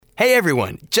Hey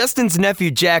everyone, Justin's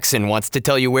nephew Jackson wants to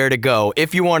tell you where to go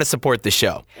if you want to support the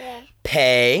show. Yeah.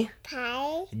 Pay,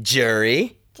 Pie,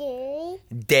 jury, Jury,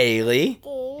 daily.com.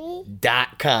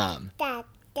 Dum.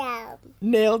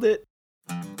 Nailed it.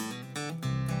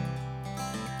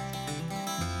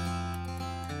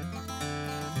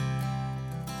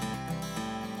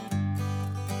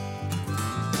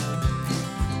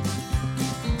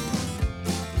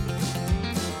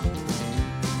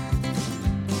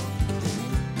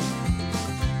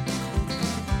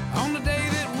 On the day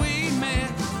that we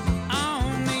met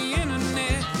on the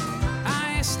internet,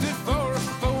 I asked her for a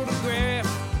photograph.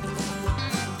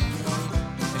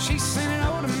 She sent it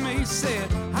over to me,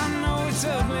 said, I know it's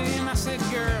ugly. And I said,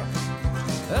 girl,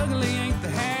 ugly ain't the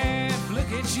half.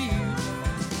 Look at you.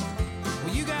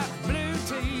 Well, you got blue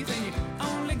teeth and you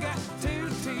only got two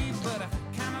teeth, but I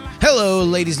kind of like... Hello,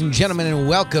 ladies and gentlemen, and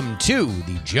welcome to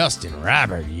the Justin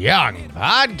Robert Young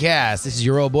podcast. This is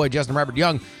your old boy, Justin Robert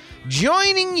Young,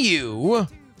 joining you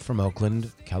from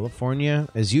Oakland, California.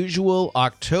 As usual,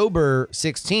 October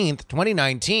 16th,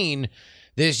 2019.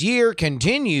 This year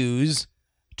continues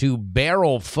to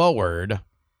barrel forward.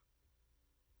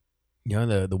 You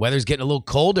know, the weather's getting a little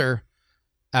colder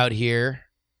out here.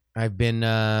 I've been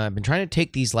trying to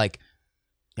take these, like,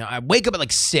 you know, I wake up at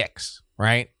like 6,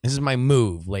 right? This is my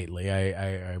move lately.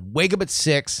 I wake up at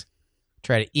 6,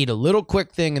 try to eat a little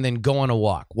quick thing, and then go on a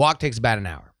walk. Walk takes about an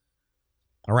hour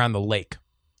around the lake.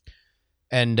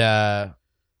 And I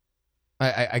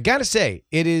gotta say,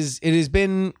 it has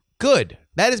been good.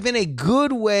 That has been a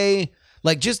good way,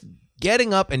 like just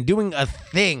getting up and doing a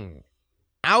thing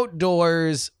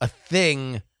outdoors, a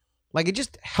thing, like it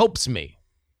just helps me.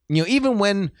 You know, even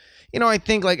when, you know, I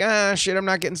think like, shit, I'm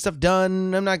not getting stuff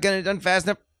done. I'm not getting it done fast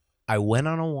enough. I went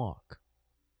on a walk.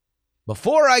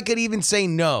 Before I could even say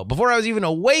no, before I was even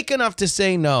awake enough to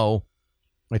say no,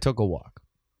 I took a walk.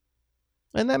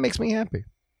 And that makes me happy.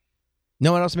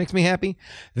 Know what else makes me happy?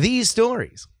 These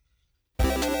stories.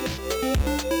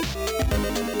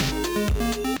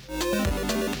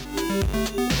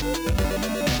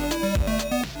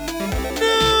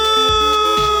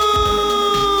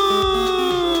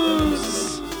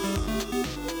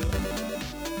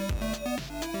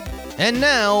 And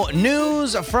now,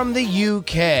 news from the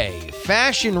UK.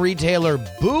 Fashion retailer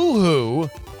Boohoo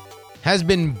has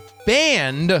been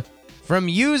banned from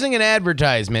using an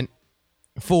advertisement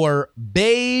for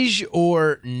beige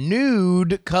or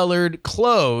nude colored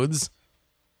clothes,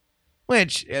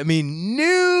 which, I mean,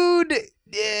 nude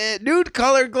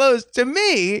colored clothes, to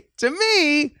me,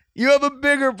 you have a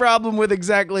bigger problem with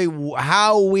exactly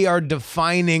how we are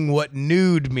defining what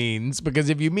nude means, because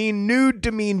if you mean nude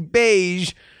to mean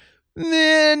beige,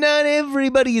 not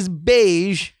everybody is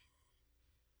beige.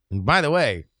 And by the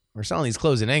way, we're selling these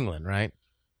clothes in England, right?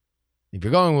 If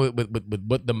you're going with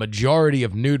what the majority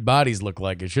of nude bodies look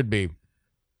like, it should be,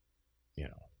 you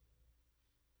know,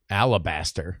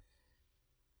 alabaster.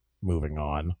 Moving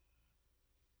on.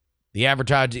 The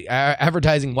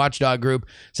advertising watchdog group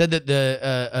said that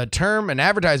the term, an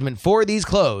advertisement for these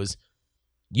clothes,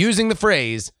 using the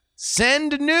phrase,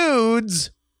 send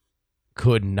nudes,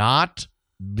 could not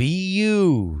be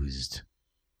used.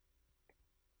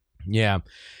 Yeah.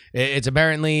 It's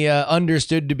apparently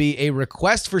understood to be a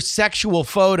request for sexual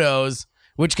photos,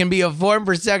 which can be a form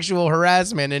for sexual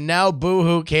harassment, and now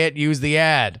Boohoo can't use the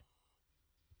ad.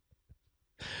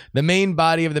 The main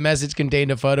body of the message contained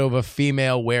a photo of a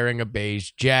female wearing a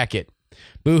beige jacket.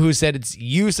 Boohoo said its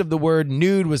use of the word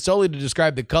nude was solely to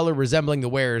describe the color resembling the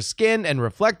wearer's skin and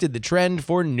reflected the trend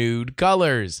for nude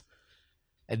colors.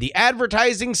 The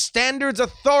Advertising Standards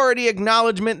Authority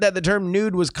acknowledgement that the term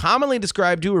nude was commonly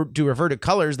described to refer to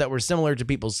colors that were similar to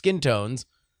people's skin tones,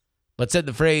 but said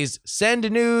the phrase send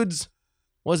nudes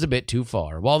was a bit too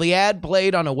far. While the ad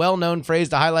played on a well-known phrase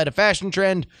to highlight a fashion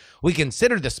trend, we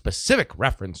considered the specific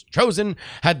reference chosen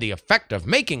had the effect of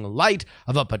making light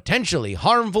of a potentially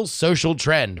harmful social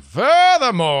trend.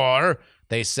 Furthermore,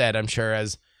 they said, I'm sure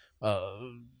as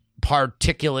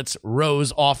particulates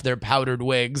rose off their powdered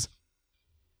wigs,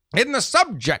 in the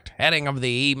subject heading of the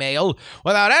email,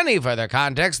 without any further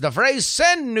context, the phrase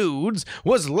send nudes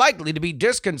was likely to be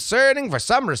disconcerting for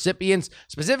some recipients,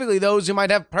 specifically those who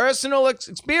might have personal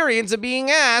experience of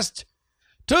being asked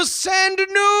to send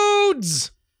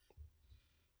nudes.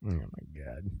 Oh my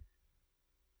God.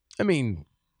 I mean,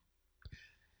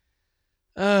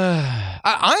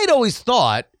 I'd always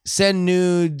thought send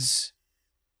nudes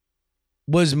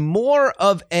was more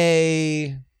of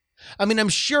a... I mean, I'm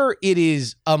sure it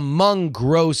is among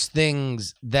gross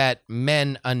things that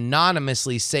men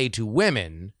anonymously say to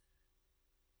women,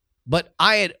 but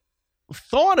I had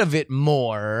thought of it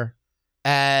more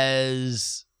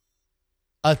as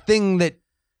a thing that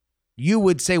you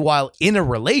would say while in a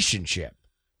relationship.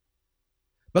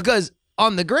 Because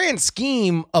on the grand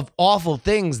scheme of awful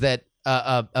things that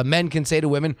men can say to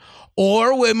women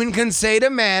or women can say to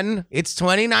men, it's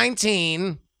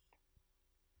 2019,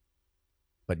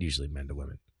 but usually men to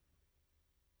women.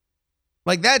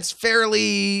 Like, that's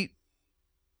fairly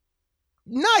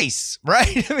nice,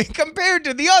 right? I mean, compared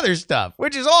to the other stuff,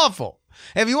 which is awful.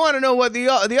 If you want to know what the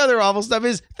other awful stuff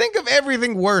is, think of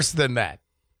everything worse than that.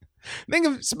 Think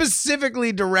of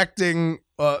specifically directing,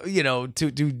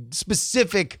 to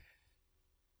specific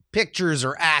pictures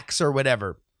or acts or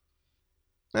whatever.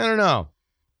 I don't know.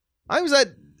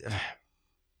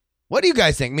 What do you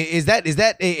guys think? I mean, is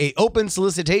that a open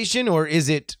solicitation, or is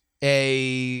it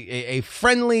a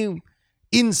friendly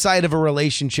inside of a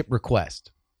relationship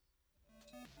request?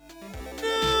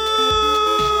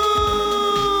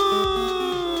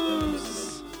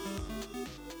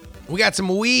 We got some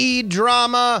weed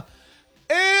drama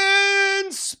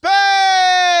in space.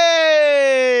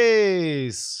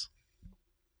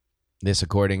 This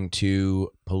according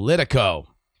to Politico.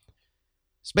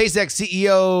 SpaceX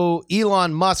CEO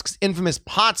Elon Musk's infamous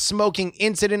pot smoking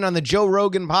incident on the Joe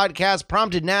Rogan podcast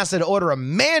prompted NASA to order a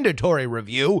mandatory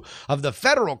review of the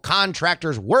federal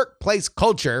contractor's workplace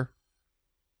culture.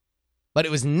 But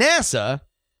it was NASA,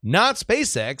 not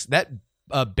SpaceX, that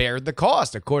bared the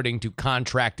cost, according to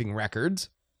contracting records.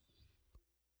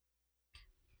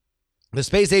 The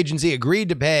space agency agreed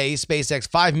to pay SpaceX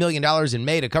 $5 million in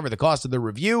May to cover the cost of the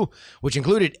review, which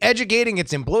included educating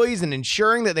its employees and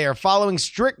ensuring that they are following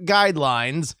strict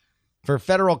guidelines for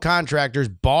federal contractors,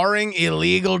 barring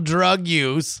illegal drug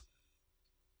use.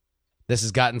 This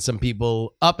has gotten some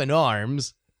people up in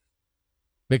arms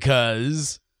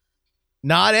because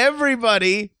not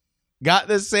everybody got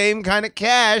the same kind of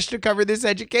cash to cover this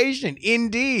education.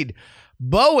 Indeed,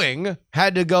 Boeing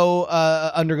had to go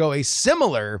undergo a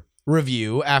similar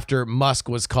review after Musk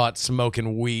was caught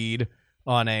smoking weed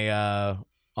on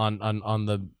on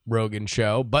the Rogan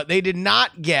show, but they did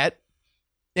not get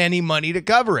any money to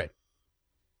cover it.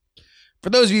 For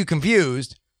those of you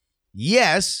confused,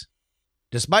 yes,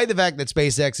 despite the fact that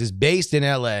SpaceX is based in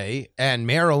LA and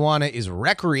marijuana is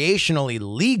recreationally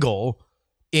legal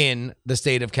in the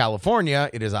state of California,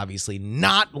 it is obviously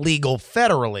not legal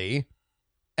federally,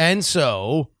 and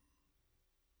so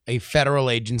a federal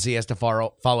agency has to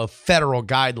follow federal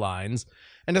guidelines.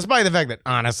 And despite the fact that,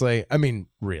 honestly, I mean,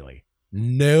 really,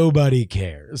 nobody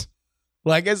cares.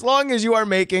 Like, as long as you are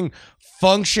making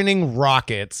functioning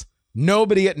rockets,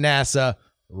 nobody at NASA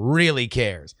really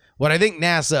cares. What I think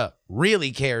NASA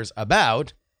really cares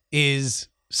about is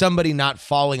somebody not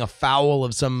falling afoul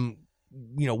of some,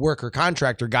 worker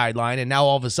contractor guideline, and now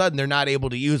all of a sudden they're not able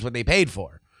to use what they paid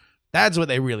for. That's what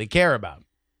they really care about.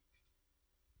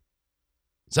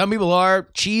 Some people are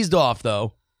cheesed off,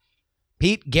 though.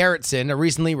 Pete Garrettson, a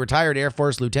recently retired Air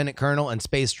Force lieutenant colonel and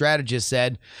space strategist,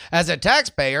 said, "As a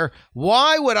taxpayer,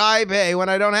 why would I pay when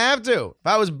I don't have to? If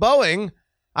I was Boeing,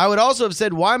 I would also have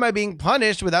said, why am I being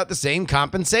punished without the same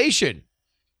compensation?"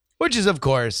 Which is, of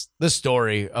course, the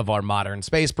story of our modern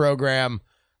space program.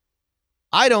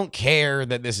 I don't care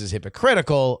that this is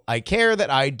hypocritical. I care that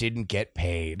I didn't get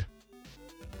paid.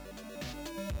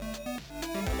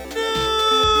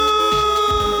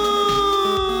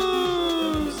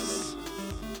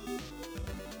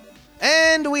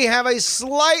 And we have a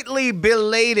slightly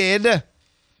belated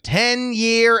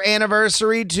 10-year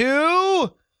anniversary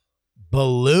to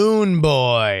Balloon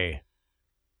Boy.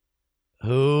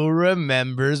 Who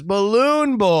remembers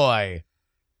Balloon Boy?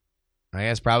 I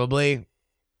guess probably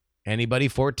anybody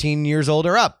 14 years old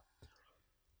or up.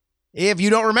 If you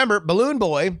don't remember, Balloon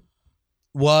Boy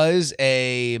was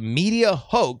a media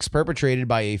hoax perpetrated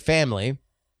by a family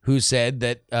who said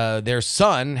that their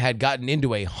son had gotten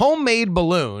into a homemade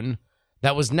balloon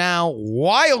that was now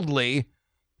wildly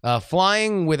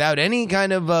flying without any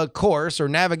kind of course or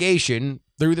navigation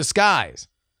through the skies.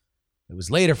 It was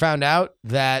later found out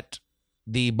that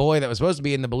the boy that was supposed to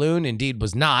be in the balloon indeed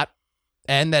was not,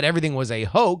 and that everything was a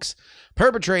hoax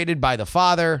perpetrated by the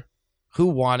father who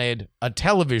wanted a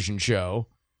television show.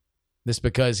 This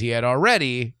because he had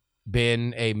already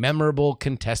been a memorable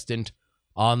contestant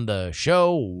on the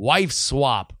show Wife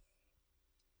Swap.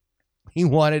 He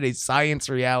wanted a science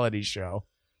reality show.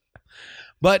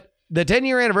 But the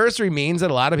 10-year anniversary means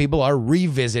that a lot of people are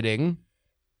revisiting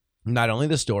not only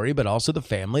the story, but also the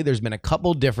family. There's been a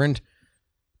couple different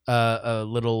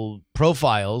little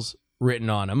profiles written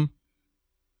on him.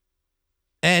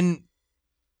 And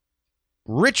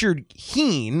Richard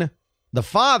Heen, the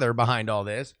father behind all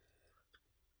this,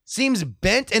 seems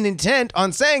bent and intent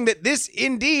on saying that this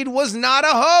indeed was not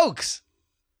a hoax.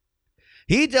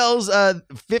 He tells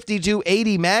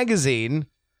 5280 magazine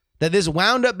that this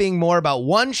wound up being more about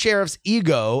one sheriff's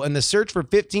ego and the search for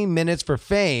 15 minutes for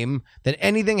fame than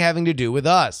anything having to do with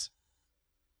us.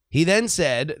 He then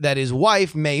said that his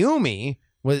wife, Mayumi,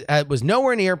 was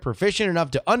nowhere near proficient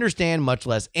enough to understand, much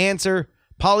less answer,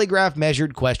 polygraph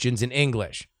measured questions in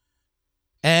English.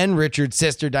 And Richard's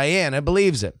sister, Diana,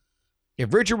 believes him.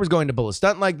 If Richard was going to pull a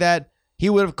stunt like that, he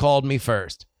would have called me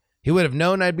first. He would have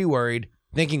known I'd be worried,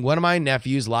 thinking one of my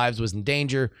nephew's lives was in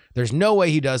danger. There's no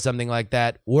way he does something like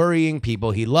that, worrying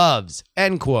people he loves.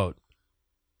 End quote.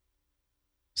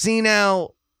 See,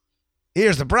 now,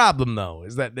 here's the problem, though,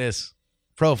 is that this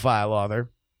profile author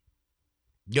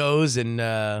goes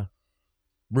and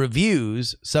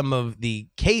reviews some of the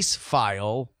case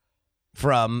file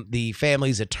from the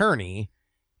family's attorney,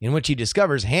 in which he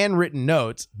discovers handwritten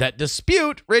notes that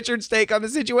dispute Richard's take on the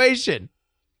situation.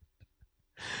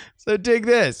 So dig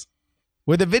this.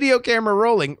 With the video camera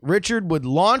rolling, Richard would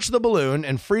launch the balloon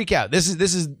and freak out. This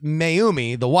is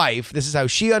Mayumi, the wife. This is how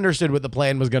she understood what the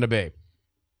plan was going to be.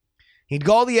 He'd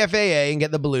call the FAA and get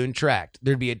the balloon tracked.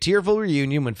 There'd be a tearful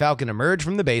reunion when Falcon emerged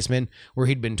from the basement where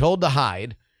he'd been told to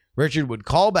hide. Richard would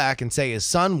call back and say his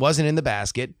son wasn't in the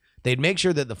basket. They'd make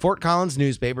sure that the Fort Collins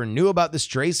newspaper knew about the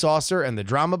stray saucer and the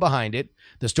drama behind it.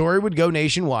 The story would go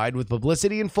nationwide with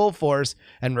publicity in full force,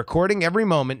 and recording every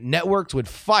moment, networks would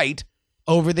fight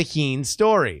over the Heen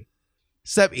story.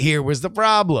 Except here was the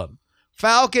problem.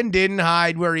 Falcon didn't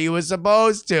hide where he was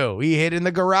supposed to. He hid in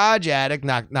the garage attic,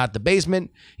 not the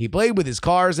basement. He played with his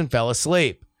cars and fell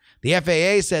asleep. The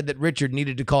FAA said that Richard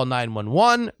needed to call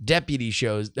 911. Deputies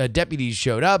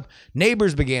showed up.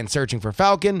 Neighbors began searching for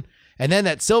Falcon. And then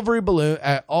that silvery balloon,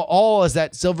 all as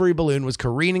that silvery balloon was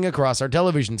careening across our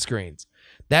television screens.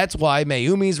 That's why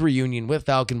Mayumi's reunion with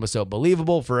Falcon was so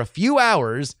believable. For a few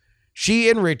hours,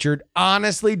 she and Richard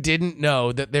honestly didn't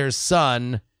know that their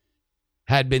son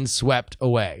had been swept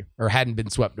away or hadn't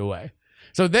been swept away.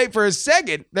 So for a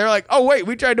second, they're like, oh, wait,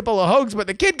 we tried to pull a hoax, but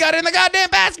the kid got in the goddamn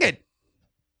basket.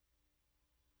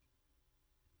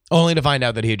 Only to find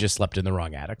out that he had just slept in the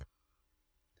wrong attic.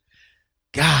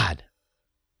 God.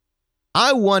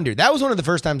 I wonder, that was one of the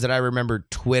first times that I remember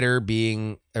Twitter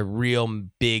being a real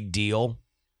big deal,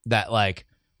 that like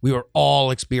we were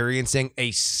all experiencing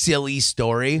a silly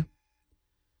story.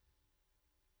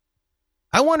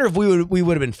 I wonder if we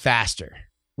would have been faster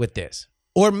with this,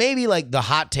 or maybe like the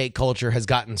hot take culture has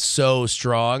gotten so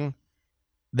strong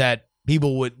that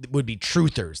people would be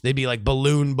truthers. They'd be like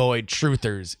balloon boy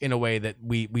truthers in a way that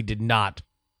we did not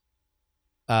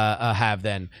have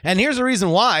then. And here's the reason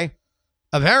why.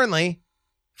 Apparently,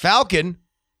 Falcon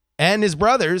and his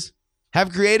brothers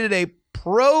have created a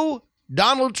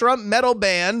pro-Donald Trump metal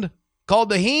band called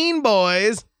the Heen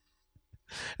Boys,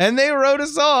 and they wrote a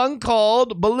song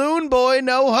called Balloon Boy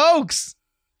No Hoax.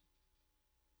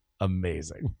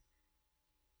 Amazing.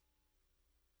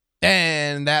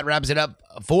 And that wraps it up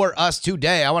for us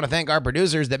today. I want to thank our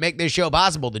producers that make this show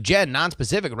possible. The Jen,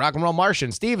 Non-Specific, Rock and Roll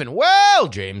Martian, Steven, well,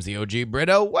 James the OG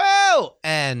Brito, well,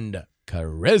 and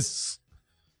Chris.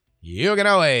 You can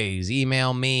always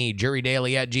email me,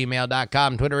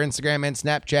 jurydaily@gmail.com. Twitter, Instagram, and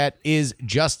Snapchat is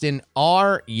Justin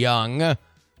R. Young.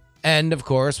 And, of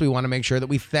course, we want to make sure that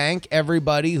we thank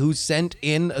everybody who sent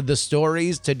in the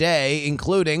stories today,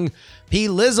 including P.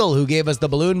 Lizzle, who gave us the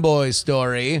Balloon Boys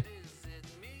story.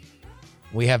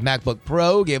 We have MacBook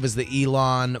Pro, gave us the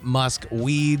Elon Musk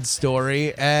weed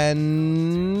story.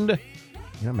 And,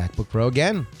 MacBook Pro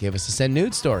again, gave us the Send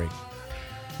Nudes story.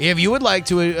 If you would like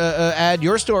to add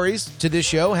your stories to this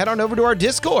show, head on over to our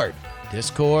Discord.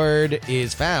 Discord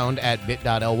is found at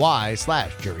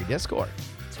bit.ly/jurydiscord.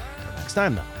 Until next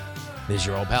time, though, this is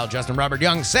your old pal Justin Robert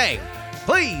Young saying,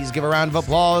 please give a round of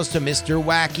applause to Mr.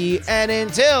 Wacky. And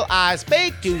until I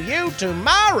speak to you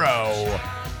tomorrow,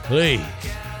 please,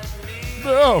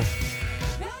 no.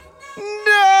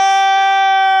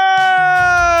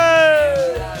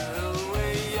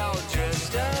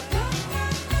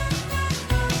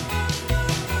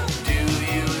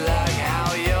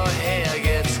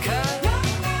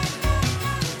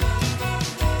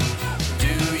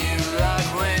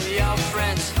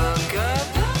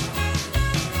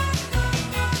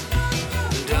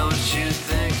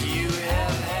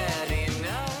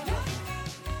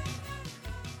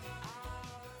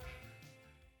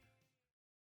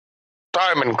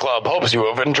 Diamond Club hopes you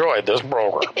have enjoyed this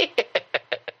program.